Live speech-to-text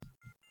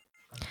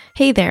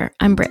Hey there,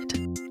 I'm Britt,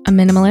 a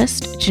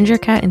minimalist, ginger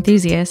cat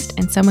enthusiast,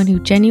 and someone who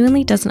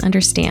genuinely doesn't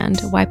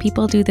understand why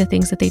people do the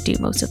things that they do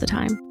most of the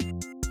time.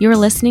 You're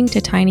listening to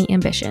Tiny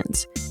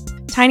Ambitions.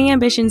 Tiny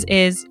Ambitions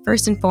is,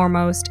 first and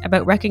foremost,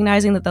 about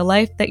recognizing that the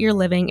life that you're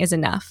living is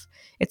enough.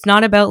 It's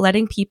not about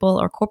letting people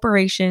or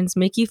corporations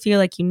make you feel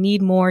like you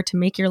need more to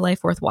make your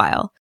life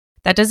worthwhile.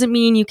 That doesn't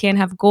mean you can't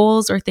have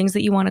goals or things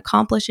that you want to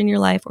accomplish in your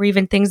life or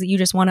even things that you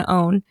just want to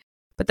own.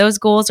 But those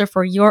goals are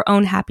for your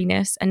own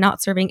happiness and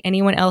not serving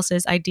anyone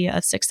else's idea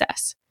of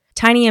success.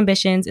 Tiny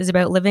Ambitions is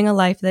about living a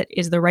life that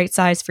is the right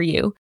size for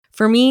you.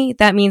 For me,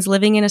 that means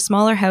living in a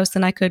smaller house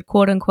than I could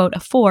quote unquote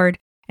afford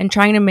and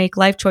trying to make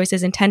life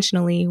choices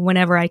intentionally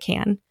whenever I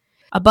can.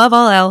 Above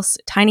all else,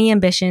 Tiny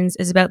Ambitions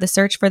is about the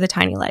search for the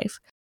tiny life.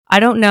 I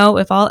don't know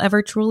if I'll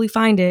ever truly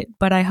find it,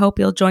 but I hope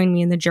you'll join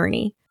me in the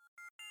journey.